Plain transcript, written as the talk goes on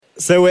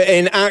So we're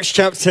in Acts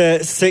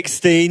chapter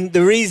 16.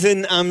 The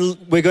reason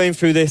we're going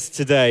through this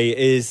today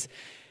is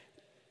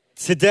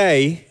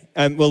today,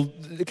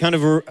 kind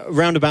of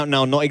around about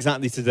now, not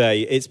exactly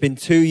today, it's been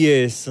 2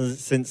 years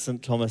since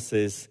St.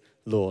 Thomas's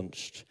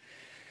launched.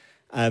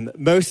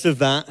 Most of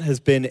that has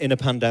been in a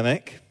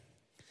pandemic.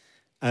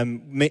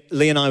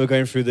 Lee and I were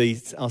going through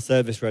our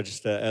service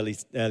register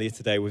earlier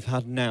today. We've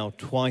had now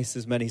twice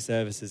as many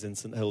services in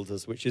St.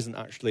 Hilda's, which isn't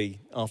actually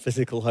our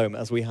physical home,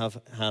 as we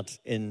have had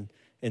in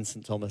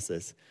St.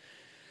 Thomas's.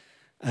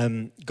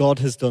 God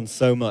has done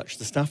so much.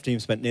 The staff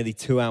team spent nearly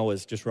 2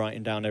 hours just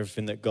writing down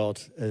everything that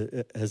God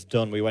has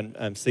done. We went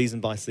season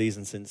by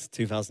season since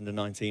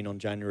 2019 on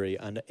January,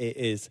 and it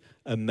is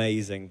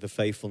amazing, the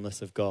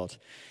faithfulness of God.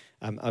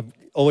 I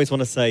always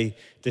want to say,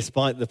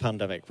 despite the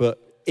pandemic,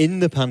 but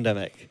in the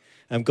pandemic,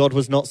 God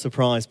was not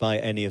surprised by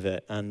any of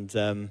it.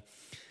 And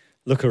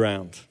look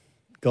around.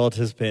 God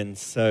has been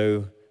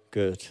so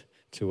good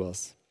to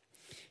us.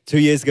 2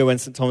 years ago when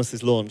St.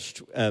 Thomas's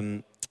launched,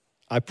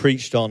 I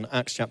preached on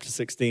Acts chapter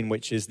 16,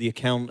 which is the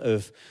account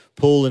of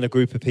Paul and a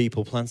group of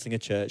people planting a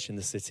church in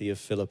the city of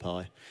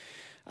Philippi.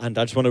 And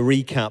I just want to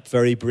recap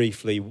very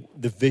briefly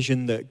the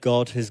vision that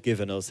God has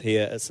given us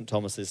here at St.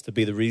 Thomas's to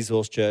be the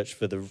resource church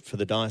for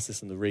the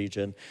diocese and the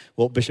region,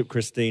 what Bishop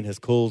Christine has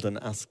called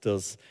and asked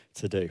us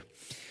to do.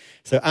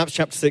 So Acts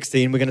chapter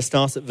 16, we're going to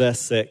start at verse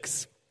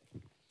 6.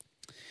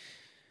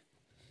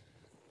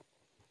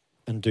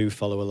 And do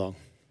follow along.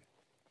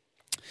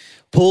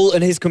 Paul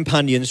and his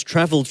companions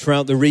travelled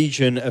throughout the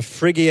region of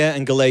Phrygia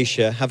and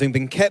Galatia, having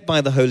been kept by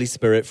the Holy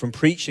Spirit from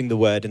preaching the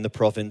word in the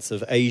province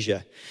of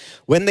Asia.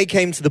 When they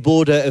came to the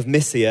border of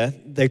Mysia,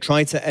 they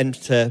tried to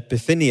enter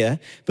Bithynia,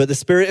 but the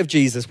Spirit of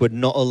Jesus would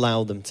not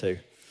allow them to.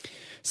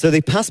 So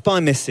they passed by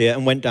Mysia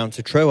and went down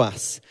to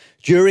Troas.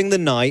 During the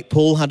night,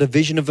 Paul had a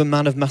vision of a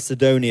man of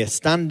Macedonia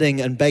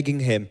standing and begging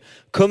him,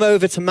 "Come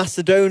over to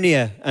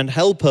Macedonia and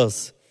help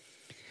us."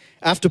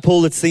 After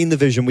Paul had seen the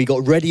vision, we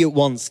got ready at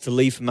once to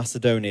leave for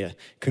Macedonia,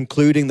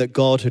 concluding that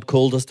God had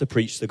called us to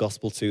preach the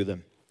gospel to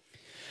them.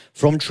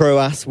 From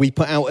Troas, we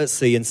put out at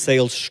sea and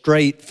sailed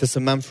straight for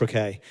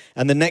Samothrace,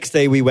 and the next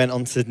day we went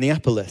on to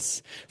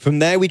Neapolis. From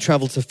there we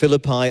travelled to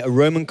Philippi, a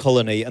Roman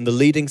colony and the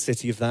leading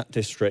city of that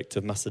district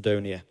of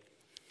Macedonia.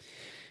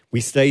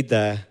 We stayed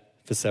there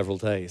for several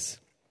days.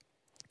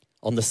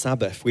 On the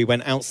Sabbath, we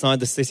went outside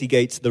the city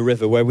gate to the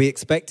river where we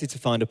expected to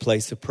find a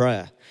place of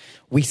prayer.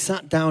 We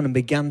sat down and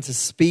began to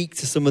speak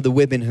to some of the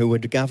women who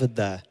had gathered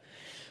there.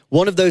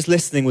 One of those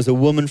listening was a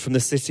woman from the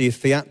city of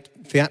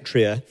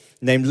Thyatira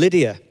named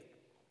Lydia,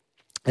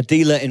 a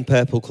dealer in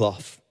purple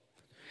cloth.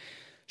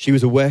 She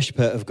was a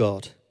worshipper of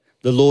God.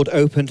 The Lord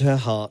opened her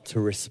heart to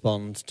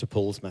respond to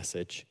Paul's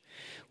message.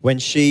 When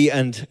she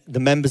and the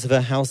members of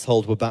her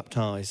household were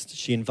baptized,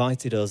 she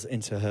invited us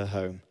into her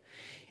home.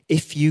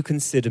 "If you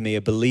consider me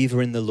a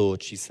believer in the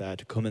Lord," she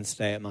said, "come and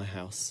stay at my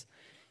house."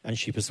 And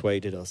she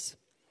persuaded us.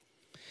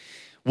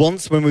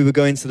 Once when we were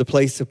going to the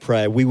place of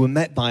prayer, we were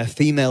met by a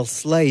female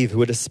slave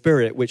who had a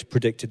spirit which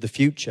predicted the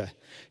future.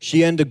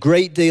 She earned a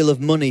great deal of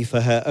money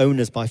for her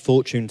owners by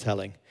fortune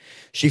telling.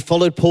 She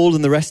followed Paul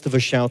and the rest of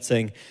us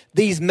shouting,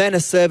 "These men are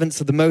servants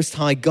of the Most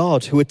High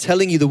God who are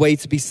telling you the way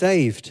to be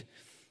saved."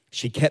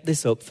 She kept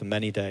this up for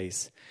many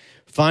days.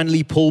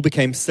 Finally, Paul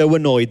became so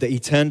annoyed that he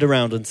turned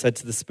around and said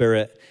to the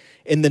spirit,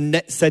 "In the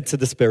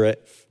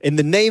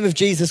name of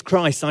Jesus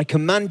Christ, I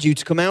command you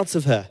to come out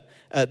of her."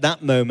 At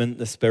that moment,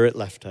 the spirit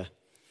left her.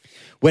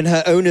 When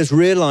her owners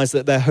realized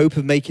that their hope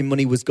of making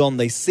money was gone,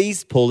 they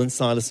seized Paul and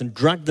Silas and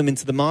dragged them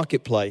into the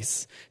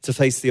marketplace to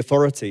face the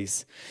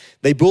authorities.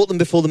 They brought them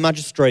before the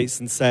magistrates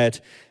and said,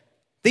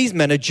 "These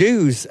men are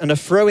Jews and are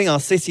throwing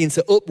our city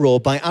into uproar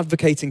by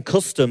advocating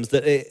customs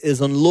that it is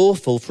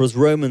unlawful for us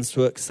Romans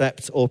to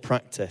accept or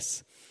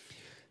practice."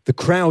 The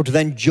crowd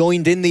then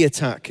joined in the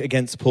attack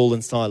against Paul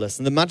and Silas,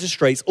 and the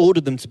magistrates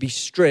ordered them to be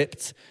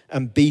stripped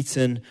and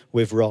beaten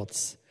with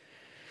rods.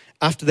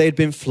 After they had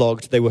been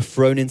flogged, they were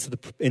thrown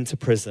into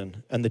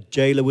prison, and the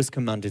jailer was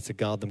commanded to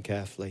guard them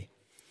carefully.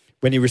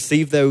 When he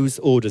received those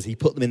orders, he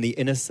put them in the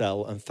inner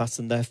cell and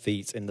fastened their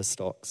feet in the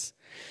stocks.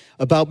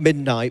 About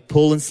midnight,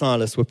 Paul and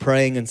Silas were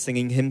praying and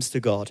singing hymns to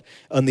God,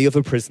 and the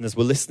other prisoners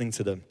were listening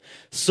to them.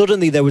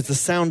 Suddenly there was the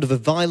sound of a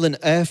violent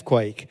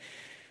earthquake.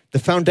 The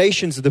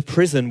foundations of the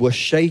prison were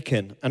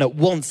shaken, and at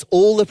once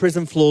all the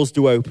prison doors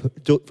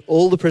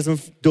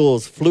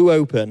flew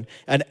open,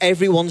 and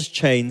everyone's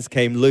chains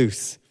came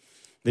loose.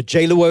 The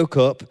jailer woke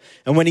up,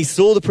 and when he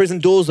saw the prison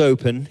doors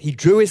open, he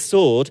drew his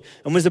sword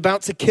and was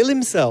about to kill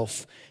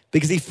himself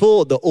because he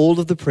thought that all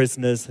of the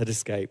prisoners had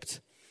escaped.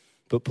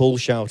 But Paul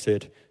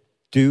shouted,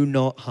 "Do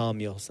not harm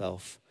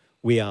yourself.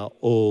 We are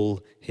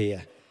all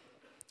here."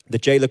 The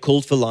jailer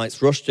called for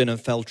lights, rushed in,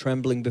 and fell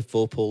trembling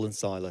before Paul and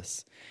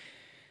Silas.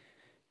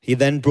 He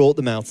then brought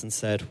them out and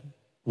said,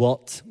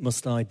 "What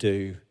must I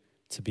do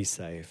to be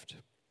saved?"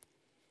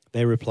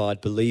 They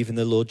replied, "Believe in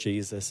the Lord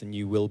Jesus and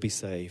you will be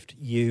saved,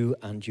 you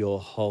and your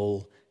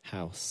whole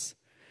house."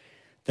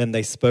 Then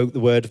they spoke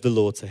the word of the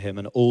Lord to him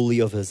and all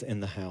the others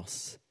in the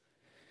house.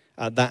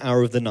 At that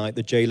hour of the night,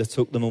 the jailer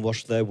took them and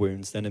washed their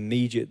wounds. Then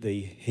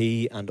immediately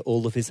he and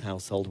all of his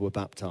household were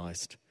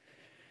baptized.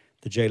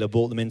 The jailer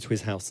brought them into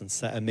his house and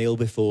set a meal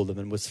before them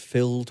and was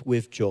filled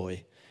with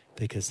joy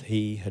because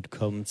he had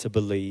come to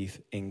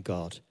believe in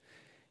God,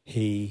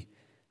 he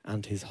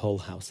and his whole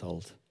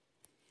household.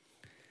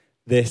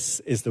 This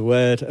is the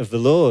word of the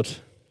Lord.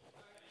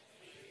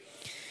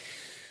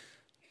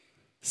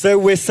 So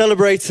we're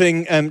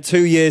celebrating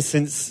 2 years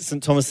since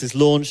St. Thomas is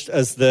launched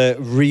as the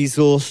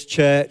Resource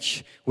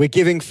Church. We're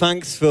giving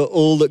thanks for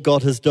all that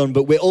God has done,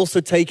 but we're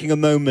also taking a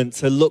moment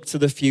to look to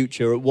the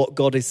future at what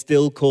God is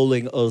still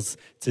calling us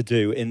to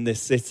do in this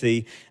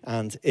city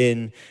and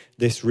in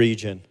this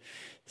region.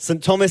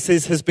 St.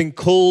 Thomas's has been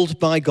called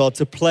by God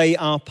to play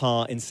our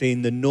part in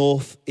seeing the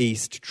North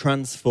East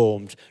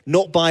transformed,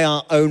 not by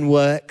our own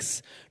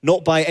works,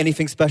 not by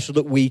anything special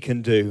that we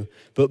can do,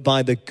 but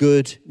by the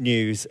good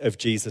news of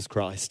Jesus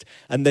Christ.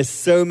 And there's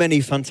so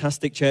many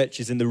fantastic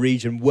churches in the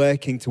region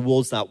working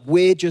towards that.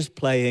 We're just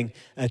playing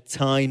a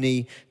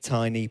tiny,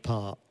 tiny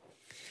part.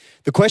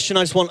 The question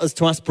I just want us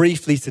to ask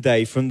briefly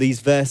today from these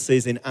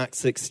verses in Acts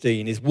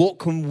 16 is, what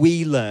can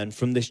we learn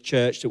from this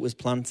church that was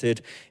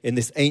planted in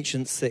this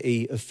ancient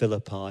city of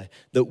Philippi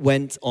that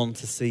went on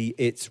to see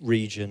its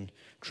region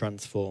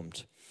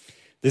transformed?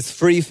 There's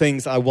 3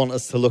 things I want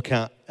us to look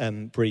at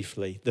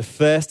briefly. The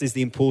first is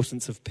the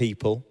importance of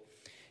people.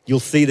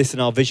 You'll see this in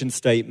our vision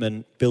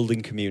statement,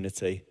 building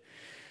community.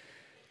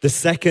 The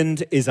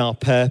second is our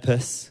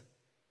purpose.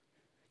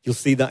 You'll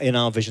see that in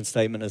our vision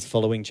statement as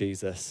following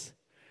Jesus.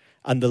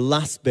 And the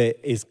last bit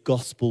is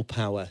gospel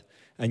power.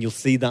 And you'll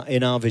see that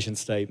in our vision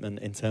statement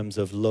in terms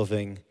of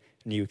loving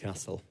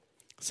Newcastle.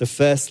 So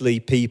firstly,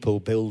 people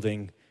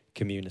building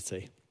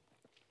community.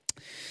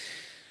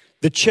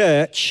 The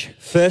church,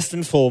 first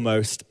and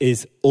foremost,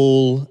 is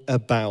all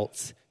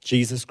about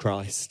Jesus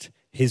Christ,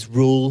 his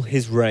rule,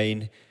 his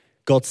reign,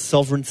 God's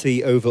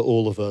sovereignty over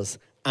all of us,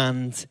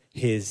 and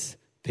his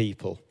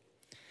people.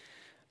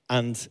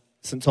 And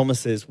St.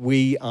 Thomas's,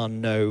 we are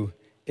no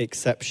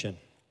exception.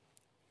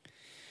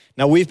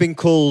 Now, we've been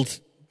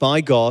called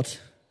by God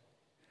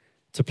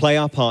to play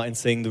our part in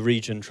seeing the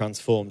region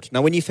transformed.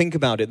 Now, when you think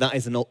about it, that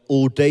is an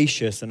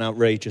audacious and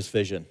outrageous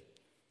vision.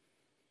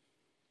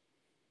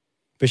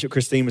 Bishop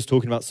Christine was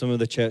talking about some of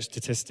the church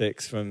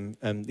statistics from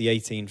the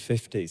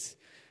 1850s.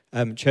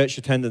 Church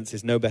attendance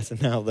is no better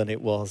now than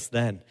it was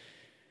then.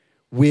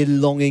 We're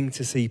longing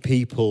to see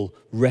people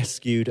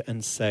rescued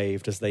and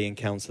saved as they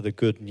encounter the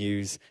good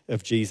news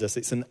of Jesus.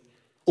 It's an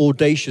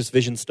audacious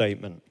vision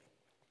statement.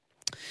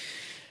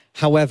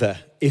 However,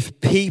 if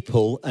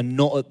people are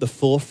not at the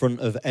forefront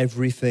of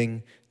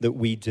everything that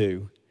we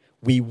do,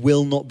 we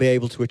will not be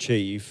able to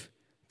achieve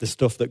the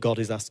stuff that God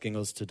is asking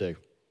us to do.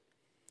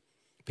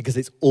 Because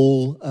it's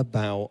all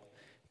about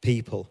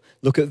people.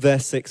 Look at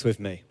verse 6 with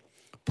me.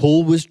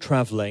 Paul was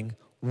traveling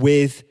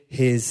with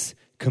his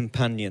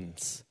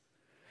companions.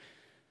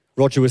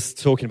 Roger was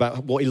talking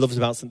about what he loves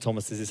about St.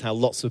 Thomas's is how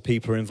lots of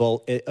people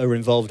are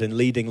involved in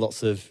leading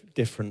lots of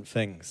different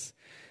things.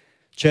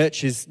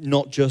 Church is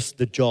not just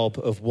the job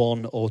of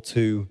 1 or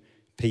 2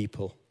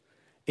 people.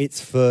 It's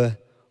for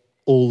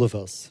all of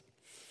us.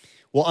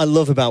 What I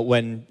love about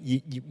when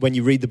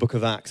you read the book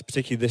of Acts,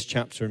 particularly this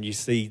chapter, and you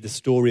see the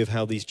story of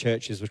how these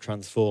churches were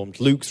transformed.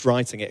 Luke's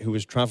writing it, who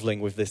was traveling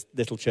with this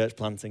little church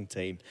planting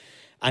team.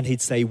 And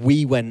he'd say,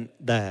 we went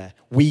there.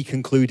 We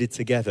concluded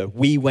together.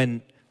 We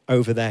went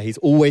over there. He's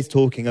always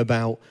talking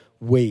about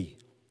we.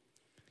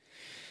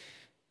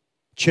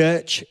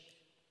 Church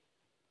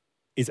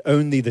is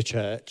only the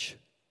church.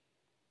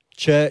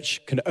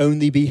 Church can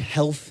only be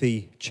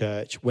healthy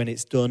church when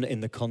it's done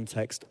in the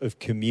context of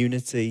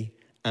community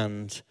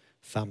and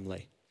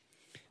family.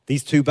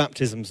 These 2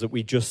 baptisms that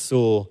we just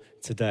saw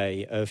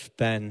today of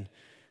Ben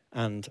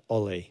and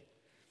Ollie,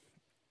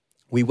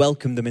 we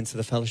welcome them into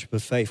the fellowship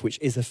of faith, which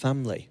is a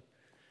family.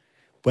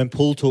 When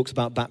Paul talks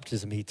about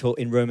baptism,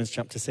 in Romans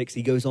chapter 6,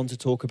 he goes on to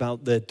talk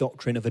about the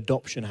doctrine of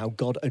adoption, how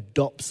God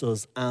adopts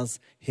us as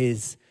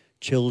his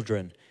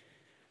children.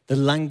 The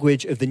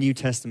language of the New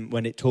Testament,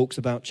 when it talks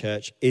about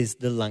church, is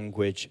the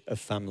language of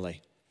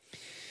family.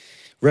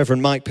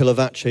 Reverend Mike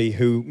Pilavachi,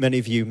 who many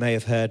of you may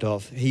have heard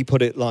of, he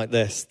put it like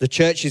this: the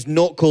church is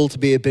not called to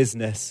be a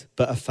business,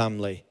 but a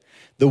family.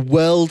 The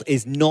world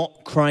is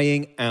not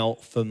crying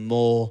out for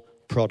more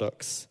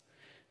products.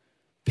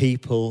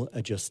 People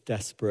are just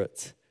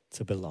desperate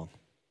to belong.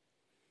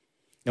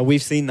 Now,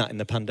 we've seen that in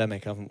the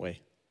pandemic, haven't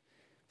we?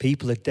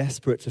 People are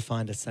desperate to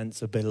find a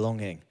sense of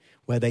belonging,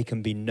 where they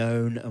can be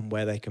known and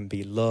where they can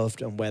be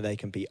loved and where they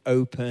can be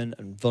open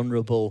and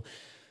vulnerable.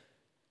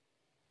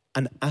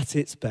 And at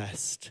its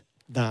best,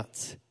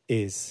 that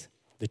is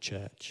the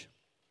church.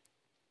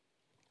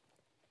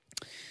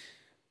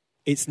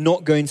 It's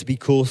not going to be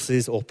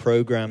courses or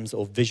programs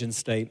or vision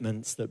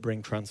statements that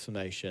bring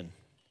transformation.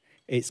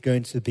 It's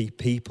going to be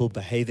people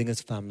behaving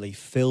as family,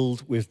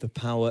 filled with the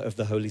power of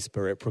the Holy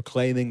Spirit,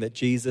 proclaiming that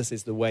Jesus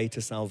is the way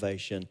to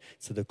salvation,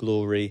 to the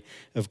glory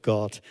of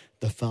God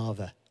the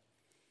Father.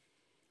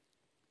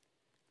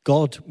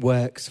 God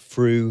works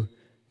through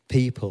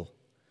people.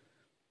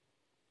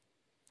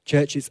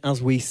 Church, it's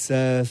as we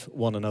serve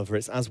one another,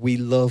 it's as we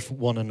love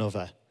one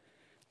another,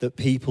 that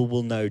people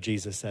will know,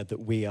 Jesus said, that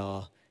we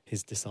are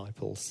his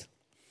disciples.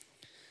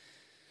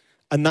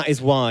 And that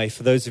is why,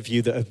 for those of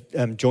you that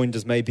have joined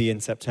us maybe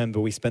in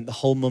September, we spent the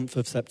whole month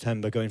of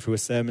September going through a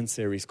sermon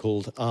series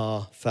called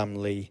Our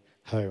Family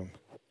Home,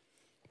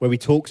 where we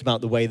talked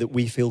about the way that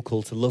we feel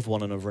called to love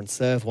one another and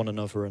serve one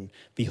another and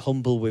be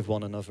humble with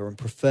one another and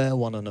prefer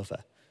one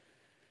another.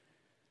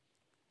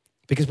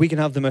 Because we can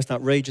have the most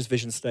outrageous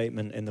vision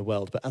statement in the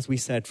world, but as we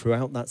said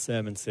throughout that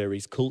sermon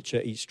series, culture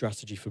eats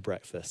strategy for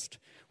breakfast.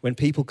 When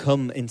people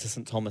come into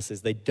St.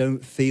 Thomas's, they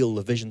don't feel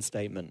the vision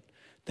statement.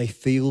 They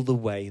feel the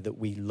way that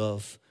we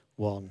love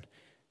one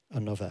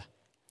another.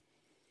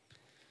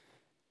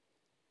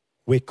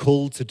 We're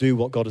called to do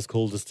what God has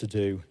called us to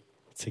do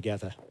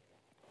together.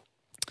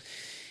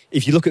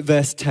 If you look at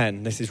verse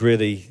 10, this is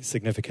really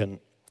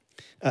significant.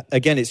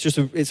 Again,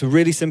 it's a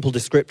really simple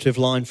descriptive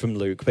line from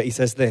Luke, but he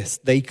says this: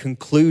 they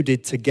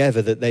concluded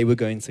together that they were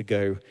going to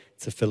go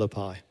to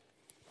Philippi.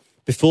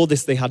 Before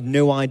this, they had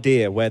no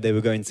idea where they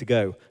were going to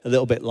go. A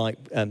little bit like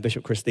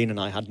Bishop Christine and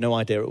I had no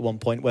idea at one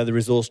point where the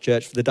resource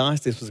church for the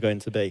diocese was going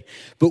to be.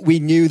 But we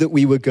knew that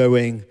we were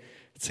going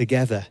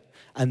together.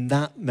 And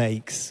that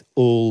makes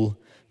all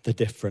the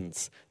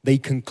difference. They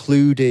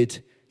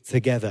concluded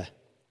together.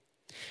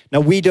 Now,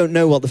 we don't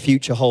know what the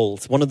future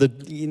holds. One of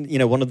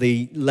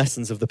the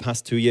lessons of the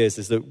past 2 years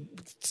is that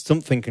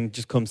something can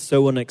just come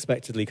so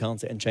unexpectedly,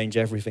 can't it, and change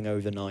everything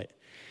overnight.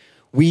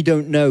 We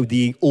don't know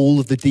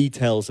all of the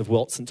details of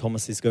what St.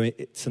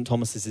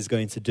 Thomas's is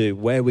going to do,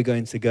 where we're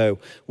going to go,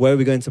 where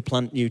we're going to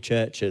plant new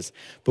churches.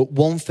 But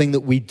one thing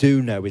that we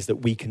do know is that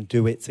we can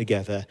do it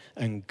together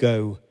and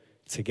go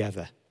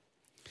together.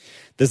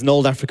 There's an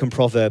old African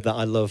proverb that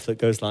I love that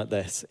goes like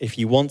this: if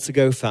you want to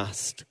go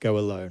fast, go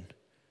alone.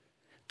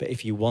 But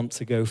if you want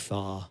to go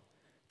far,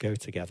 go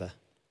together.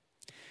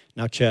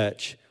 Now,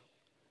 church,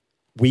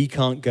 we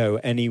can't go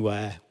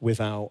anywhere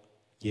without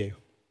you.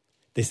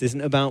 This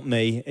isn't about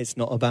me. It's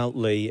not about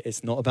Lee.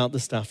 It's not about the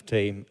staff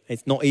team.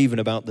 It's not even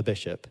about the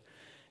bishop.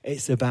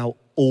 It's about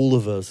all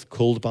of us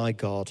called by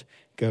God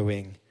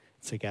going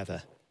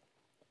together.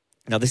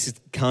 Now, this is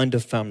the kind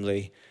of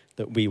family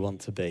that we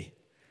want to be.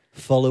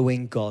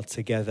 Following God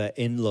together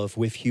in love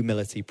with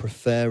humility,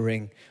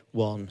 preferring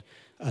one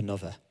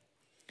another.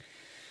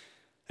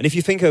 And if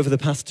you think over the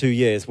past 2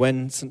 years,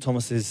 when St.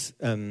 Thomas's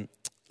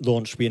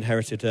launched, we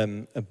inherited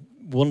a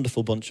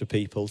wonderful bunch of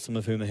people, some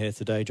of whom are here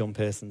today. John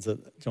Pearson,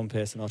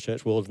 our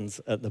church wardens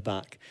at the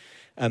back.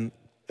 A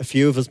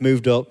few of us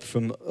moved up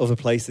from other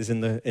places in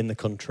the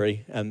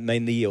country,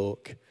 mainly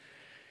York.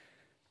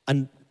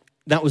 And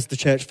that was the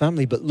church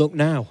family. But look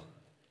now,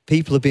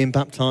 people are being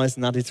baptised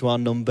and added to our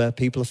number.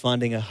 People are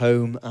finding a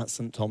home at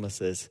St.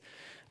 Thomas's.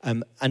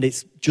 And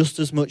it's just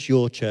as much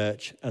your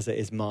church as it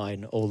is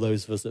mine, all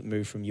those of us that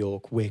moved from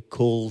York. We're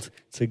called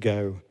to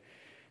go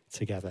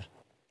together.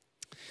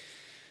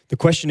 The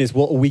question is,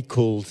 what are we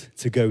called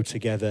to go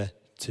together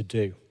to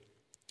do?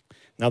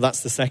 Now,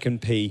 that's the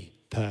second P,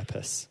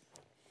 purpose,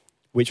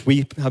 which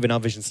we have in our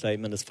vision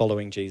statement as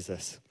following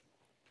Jesus.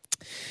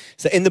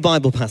 So in the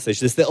Bible passage,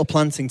 this little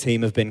planting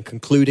team have been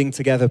concluding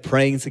together,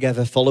 praying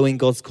together, following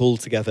God's call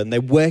together, and they're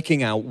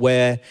working out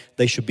where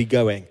they should be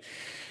going.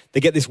 They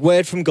get this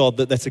word from God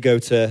that they're to go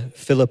to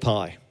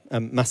Philippi,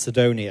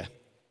 Macedonia.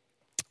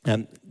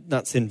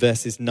 That's in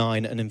verses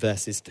 9 and in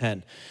verses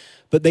 10.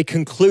 But they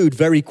conclude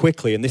very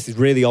quickly, and this is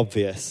really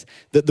obvious,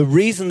 that the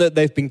reason that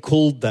they've been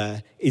called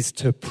there is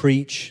to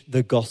preach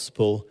the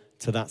gospel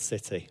to that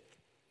city.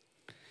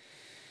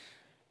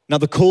 Now,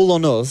 the call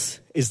on us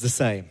is the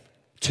same: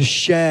 to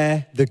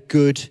share the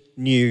good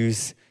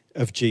news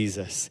of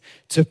Jesus,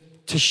 to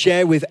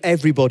share with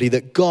everybody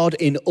that God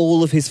in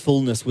all of his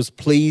fullness was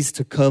pleased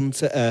to come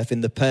to earth in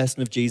the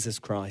person of Jesus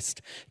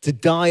Christ, to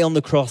die on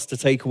the cross to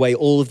take away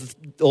all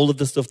of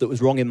the stuff that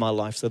was wrong in my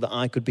life so that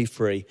I could be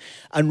free,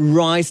 and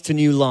rise to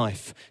new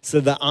life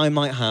so that I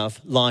might have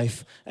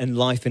life and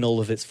life in all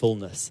of its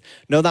fullness.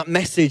 No, that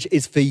message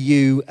is for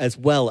you as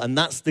well, and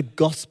that's the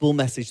gospel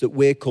message that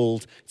we're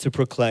called to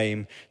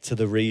proclaim to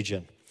the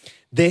region.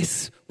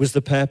 This was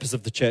the purpose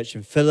of the church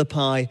in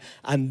Philippi,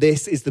 and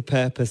this is the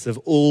purpose of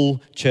all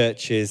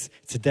churches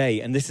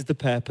today. And this is the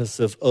purpose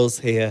of us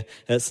here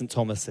at St.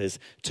 Thomas's,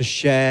 to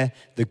share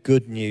the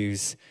good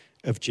news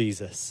of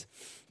Jesus.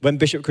 When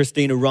Bishop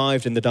Christine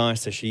arrived in the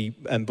diocese, she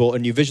brought a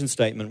new vision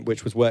statement,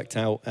 which was worked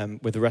out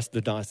with the rest of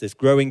the diocese: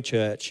 growing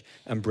church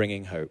and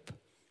bringing hope.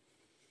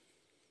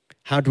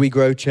 How do we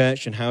grow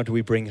church and how do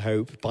we bring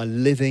hope? By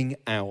living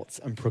out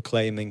and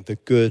proclaiming the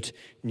good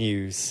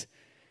news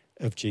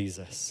of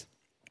Jesus.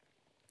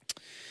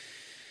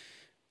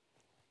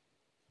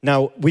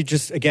 Now, we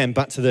just, again,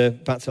 back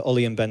to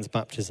Ollie and Ben's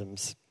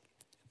baptisms.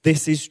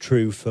 This is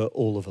true for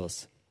all of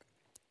us.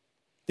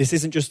 This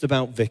isn't just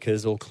about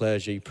vicars or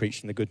clergy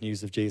preaching the good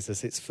news of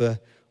Jesus. It's for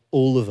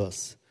all of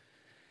us.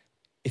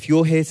 If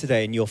you're here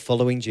today and you're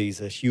following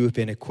Jesus, you have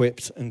been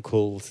equipped and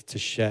called to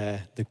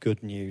share the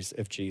good news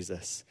of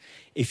Jesus.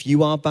 If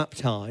you are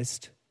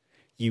baptized,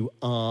 you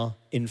are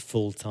in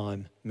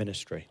full-time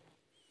ministry.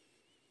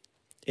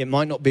 It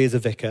might not be as a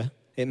vicar.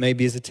 It may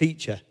be as a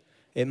teacher.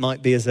 It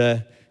might be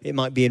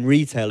in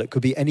retail. It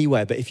could be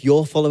anywhere. But if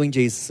you're following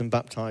Jesus and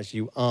baptized,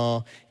 you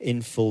are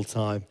in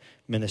full-time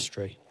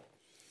ministry.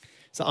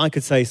 So I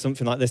could say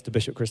something like this to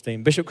Bishop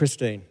Christine. Bishop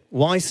Christine,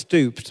 why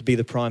stoop to be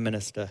the Prime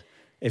Minister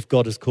if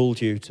God has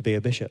called you to be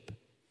a bishop?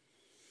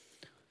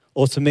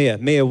 Or to Mia,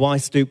 why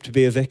stoop to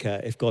be a vicar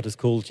if God has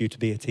called you to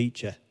be a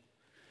teacher?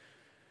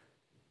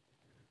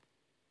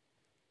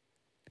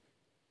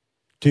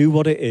 Do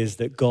what it is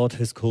that God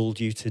has called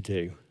you to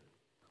do,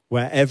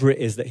 wherever it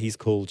is that he's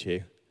called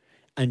you,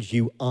 and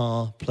you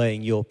are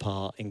playing your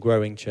part in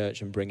growing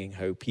church and bringing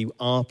hope. You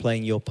are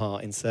playing your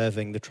part in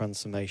serving the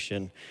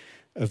transformation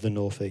of the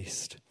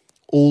Northeast.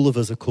 All of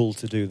us are called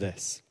to do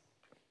this.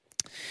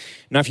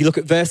 Now, if you look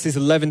at verses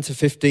 11 to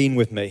 15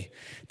 with me,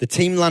 the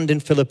team land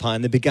in Philippi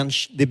and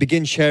they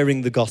begin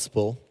sharing the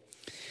gospel.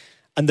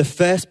 And the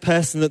first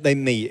person that they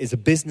meet is a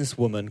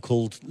businesswoman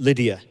called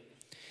Lydia.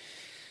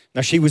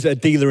 Now, she was a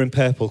dealer in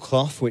purple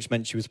cloth, which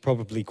meant she was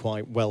probably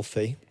quite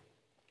wealthy.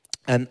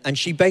 And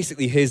she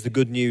basically hears the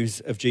good news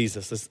of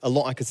Jesus. There's a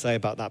lot I could say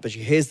about that, but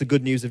she hears the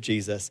good news of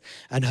Jesus,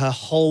 and her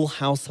whole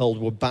household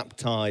were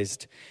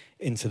baptized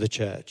into the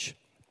church.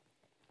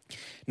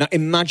 Now,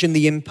 imagine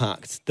the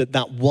impact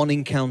that one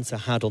encounter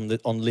had on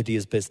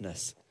Lydia's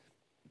business.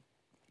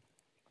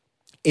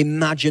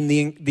 Imagine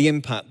the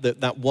impact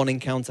that one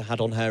encounter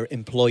had on her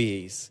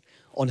employees,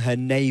 on her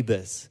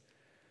neighbors,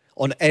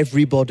 on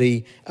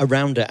everybody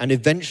around her, and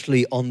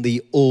eventually on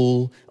the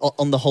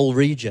whole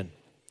region.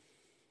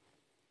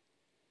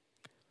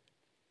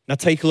 Now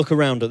take a look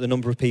around at the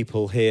number of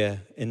people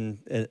here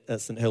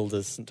at St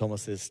Hilda's, St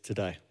Thomas's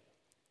today.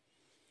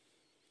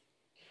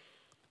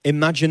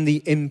 Imagine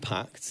the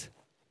impact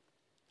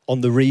on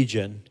the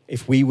region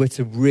if we were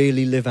to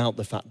really live out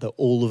the fact that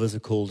all of us are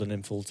called and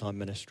in full-time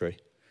ministry.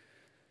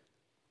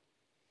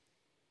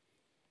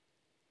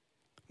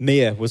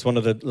 Mia was one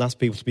of the last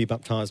people to be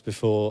baptized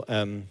before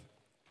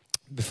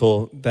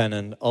Ben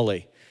and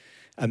Ollie.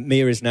 And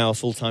Mia is now a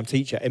full-time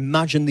teacher.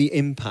 Imagine the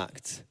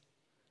impact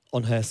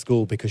on her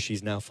school because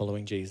she's now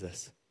following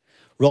Jesus.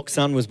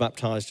 Roxanne was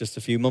baptized just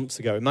a few months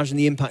ago. Imagine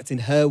the impact in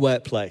her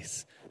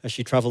workplace as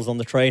she travels on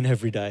the train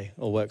every day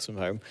or works from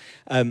home.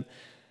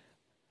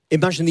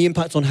 Imagine the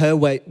impact on her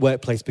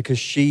workplace because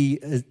she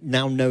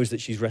now knows that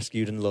she's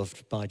rescued and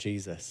loved by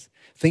Jesus.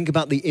 Think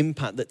about the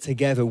impact that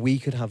together we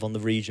could have on the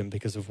region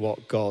because of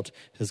what God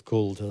has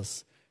called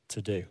us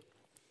to do.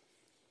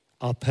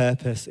 Our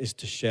purpose is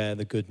to share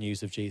the good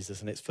news of Jesus,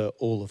 and it's for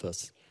all of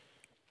us.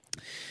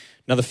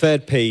 Now, the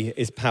third P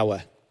is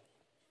power.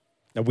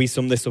 Now, we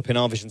sum this up in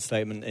our vision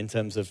statement in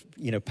terms of,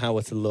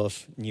 power to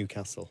love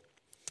Newcastle.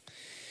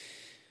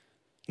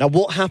 Now,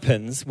 what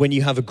happens when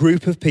you have a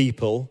group of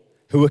people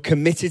who are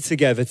committed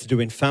together to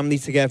doing family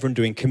together and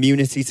doing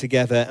community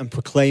together and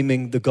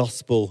proclaiming the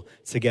gospel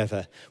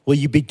together? Well,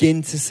 you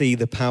begin to see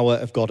the power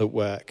of God at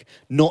work,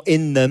 not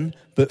in them,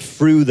 but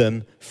through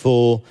them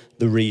for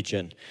the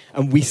region.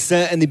 And we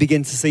certainly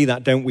begin to see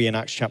that, don't we, in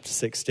Acts chapter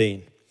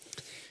 16.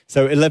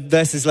 So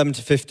verses 11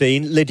 to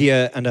 15,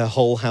 Lydia and her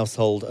whole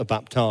household are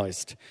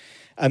baptized.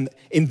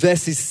 In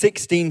verses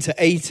 16 to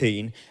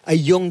 18, a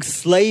young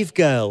slave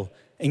girl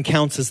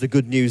encounters the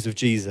good news of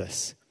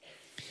Jesus.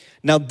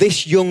 Now,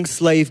 this young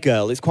slave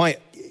girl,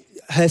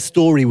 her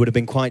story would have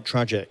been quite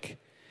tragic.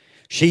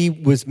 She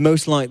was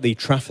most likely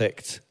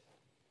trafficked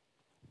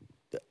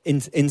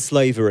in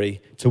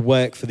slavery to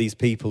work for these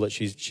people that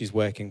she's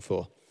working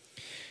for.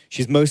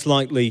 She's most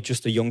likely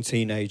just a young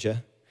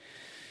teenager.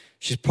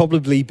 She's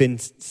probably been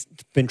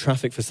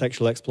trafficked for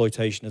sexual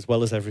exploitation as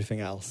well as everything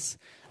else.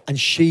 And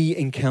she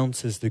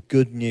encounters the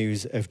good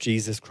news of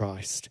Jesus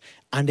Christ.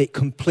 And it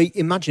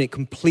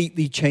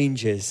completely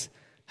changes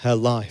her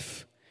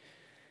life.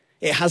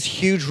 It has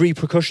huge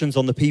repercussions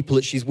on the people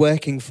that she's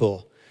working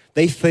for.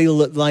 They feel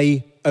that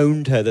they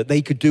owned her, that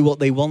they could do what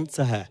they want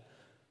to her.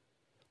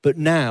 But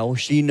now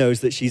she knows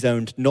that she's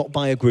owned not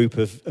by a group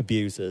of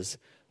abusers,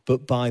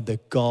 but by the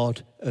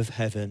God of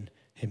heaven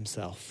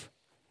himself.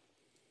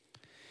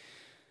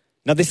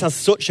 Now, this has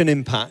such an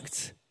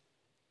impact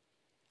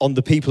on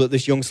the people that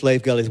this young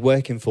slave girl is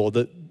working for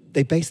that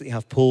they basically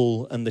have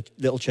Paul and the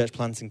little church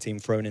planting team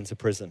thrown into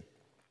prison.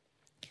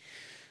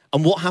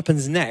 And what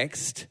happens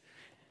next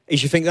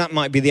is you think that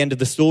might be the end of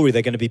the story.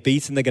 They're going to be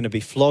beaten, they're going to be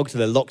flogged,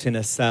 they're locked in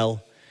a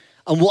cell.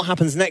 And what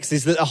happens next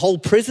is that the whole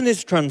prison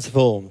is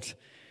transformed.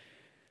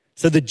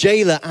 So the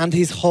jailer and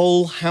his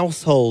whole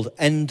household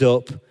end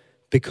up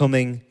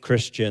becoming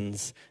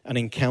Christians and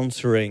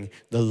encountering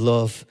the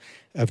love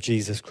of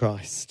Jesus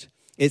Christ.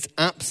 It's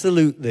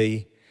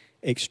absolutely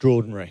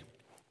extraordinary.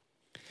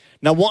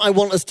 Now, what I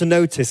want us to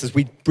notice as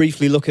we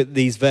briefly look at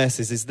these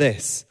verses is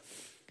this.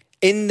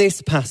 In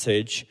this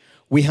passage,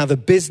 we have a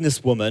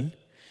businesswoman,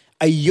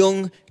 a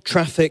young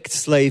trafficked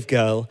slave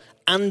girl,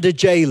 and a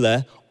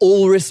jailer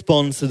all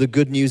respond to the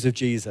good news of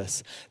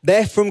Jesus.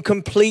 They're from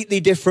completely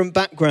different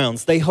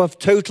backgrounds. They have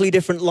totally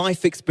different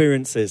life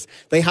experiences.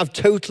 They have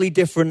totally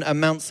different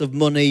amounts of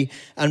money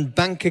and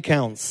bank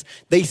accounts.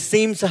 They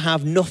seem to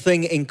have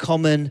nothing in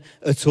common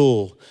at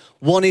all.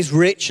 One is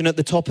rich and at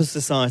the top of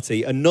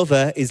society.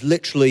 Another is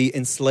literally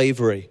in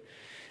slavery.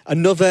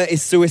 Another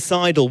is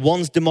suicidal.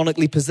 One's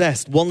demonically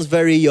possessed. One's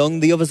very young.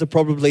 The others are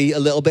probably a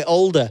little bit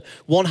older.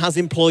 One has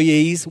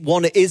employees.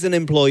 One is an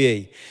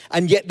employee.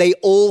 And yet they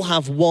all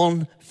have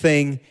one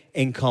thing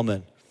in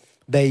common.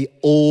 They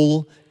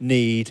all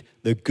need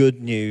the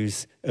good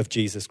news of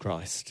Jesus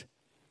Christ.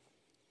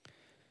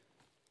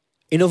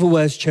 In other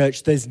words,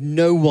 church, there's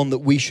no one that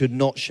we should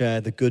not share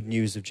the good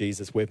news of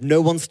Jesus with.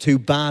 No one's too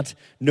bad.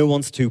 No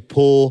one's too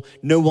poor.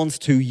 No one's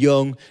too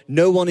young.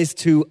 No one is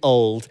too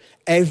old.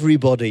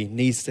 Everybody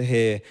needs to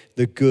hear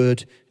the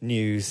good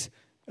news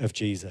of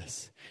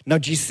Jesus. Now,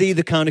 do you see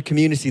the kind of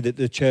community that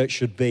the church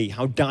should be?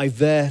 How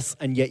diverse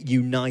and yet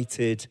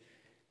united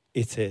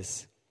it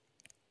is.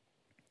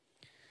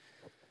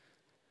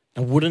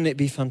 Now, wouldn't it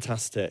be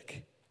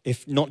fantastic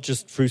if not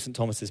just through St.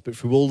 Thomas's, but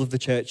through all of the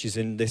churches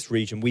in this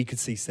region, we could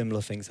see similar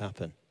things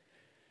happen?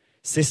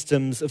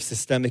 Systems of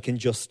systemic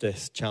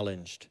injustice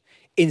challenged.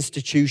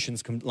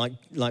 Institutions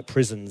like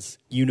prisons,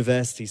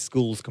 universities,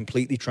 schools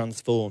completely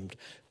transformed.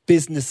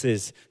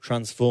 Businesses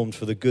transformed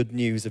for the good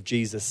news of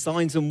Jesus.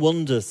 Signs and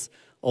wonders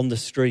on the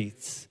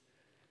streets.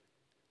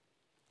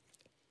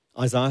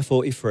 Isaiah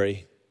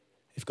 43,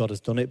 if God has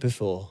done it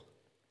before,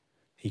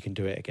 he can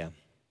do it again.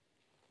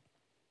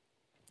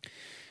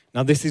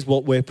 Now, this is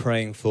what we're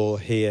praying for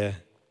here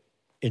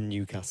in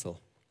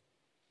Newcastle.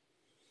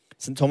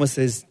 St.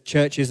 Thomas's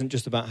church isn't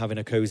just about having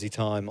a cozy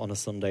time on a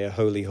Sunday, a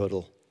holy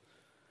huddle.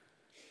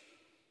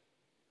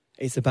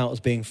 It's about us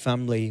being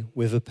family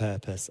with a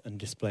purpose and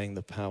displaying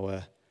the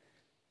power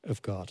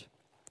of God.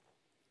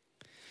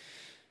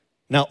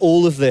 Now,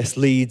 all of this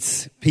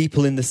leads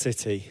people in the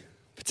city,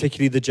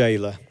 particularly the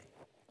jailer,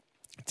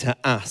 to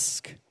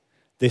ask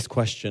this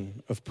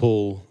question of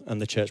Paul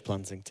and the church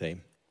planting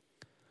team.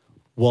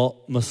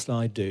 What must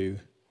I do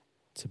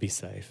to be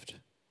saved?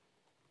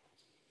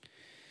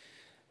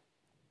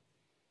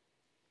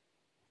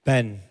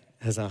 Ben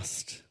has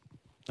asked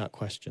that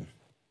question.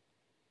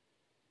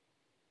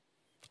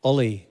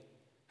 Ollie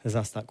has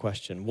asked that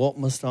question. What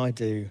must I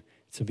do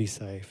to be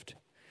saved?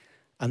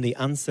 And the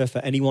answer for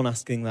anyone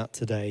asking that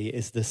today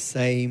is the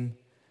same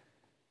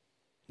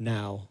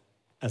now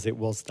as it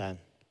was then.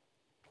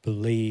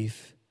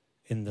 Believe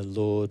in the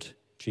Lord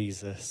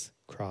Jesus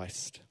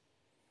Christ.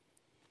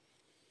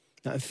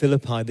 Now, in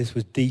Philippi, this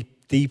was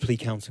deeply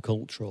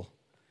countercultural.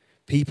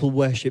 People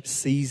worshipped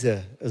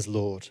Caesar as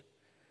Lord.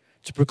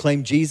 To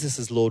proclaim Jesus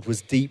as Lord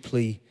was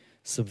deeply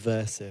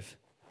subversive.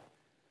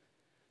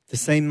 The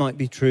same might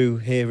be true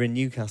here in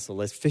Newcastle.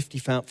 There's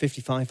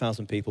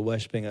 55,000 people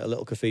worshipping at a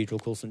little cathedral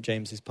called St.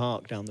 James's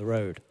Park down the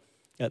road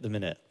at the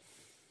minute.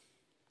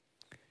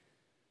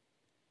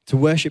 To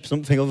worship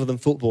something other than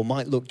football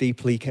might look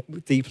deeply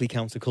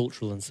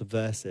countercultural and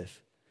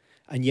subversive.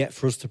 And yet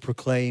for us to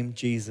proclaim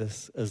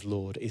Jesus as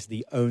Lord is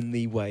the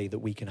only way that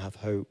we can have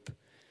hope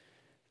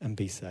and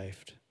be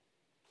saved.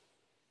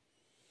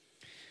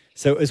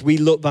 So as we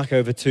look back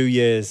over 2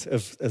 years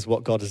as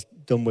what God has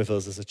done with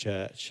us as a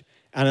church,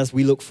 and as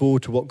we look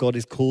forward to what God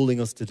is calling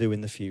us to do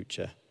in the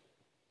future,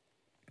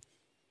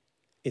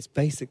 it's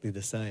basically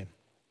the same.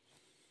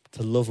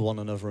 To love one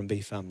another and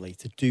be family,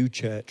 to do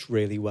church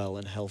really well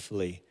and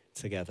healthily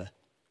together.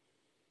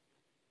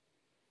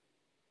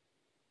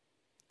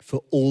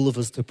 For all of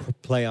us to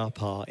play our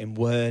part in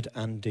word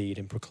and deed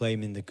in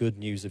proclaiming the good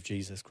news of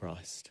Jesus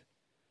Christ.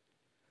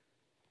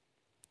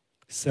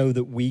 So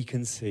that we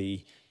can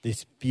see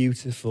this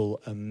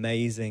beautiful,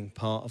 amazing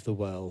part of the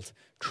world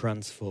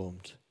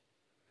transformed.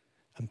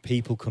 And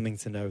people coming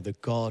to know the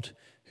God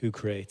who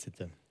created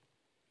them.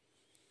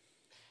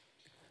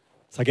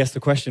 So I guess the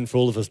question for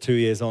all of us 2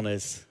 years on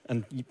is,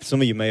 and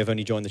some of you may have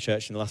only joined the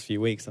church in the last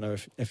few weeks, I know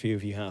a few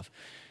of you have.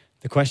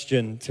 The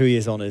question 2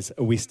 years on is,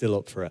 are we still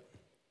up for it?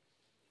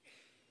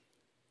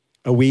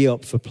 Are we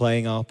up for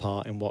playing our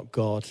part in what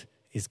God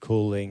is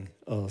calling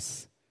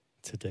us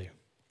to do?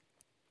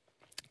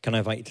 Can I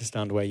invite you to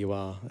stand where you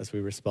are as we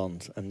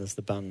respond and as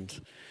the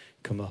band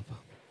come up?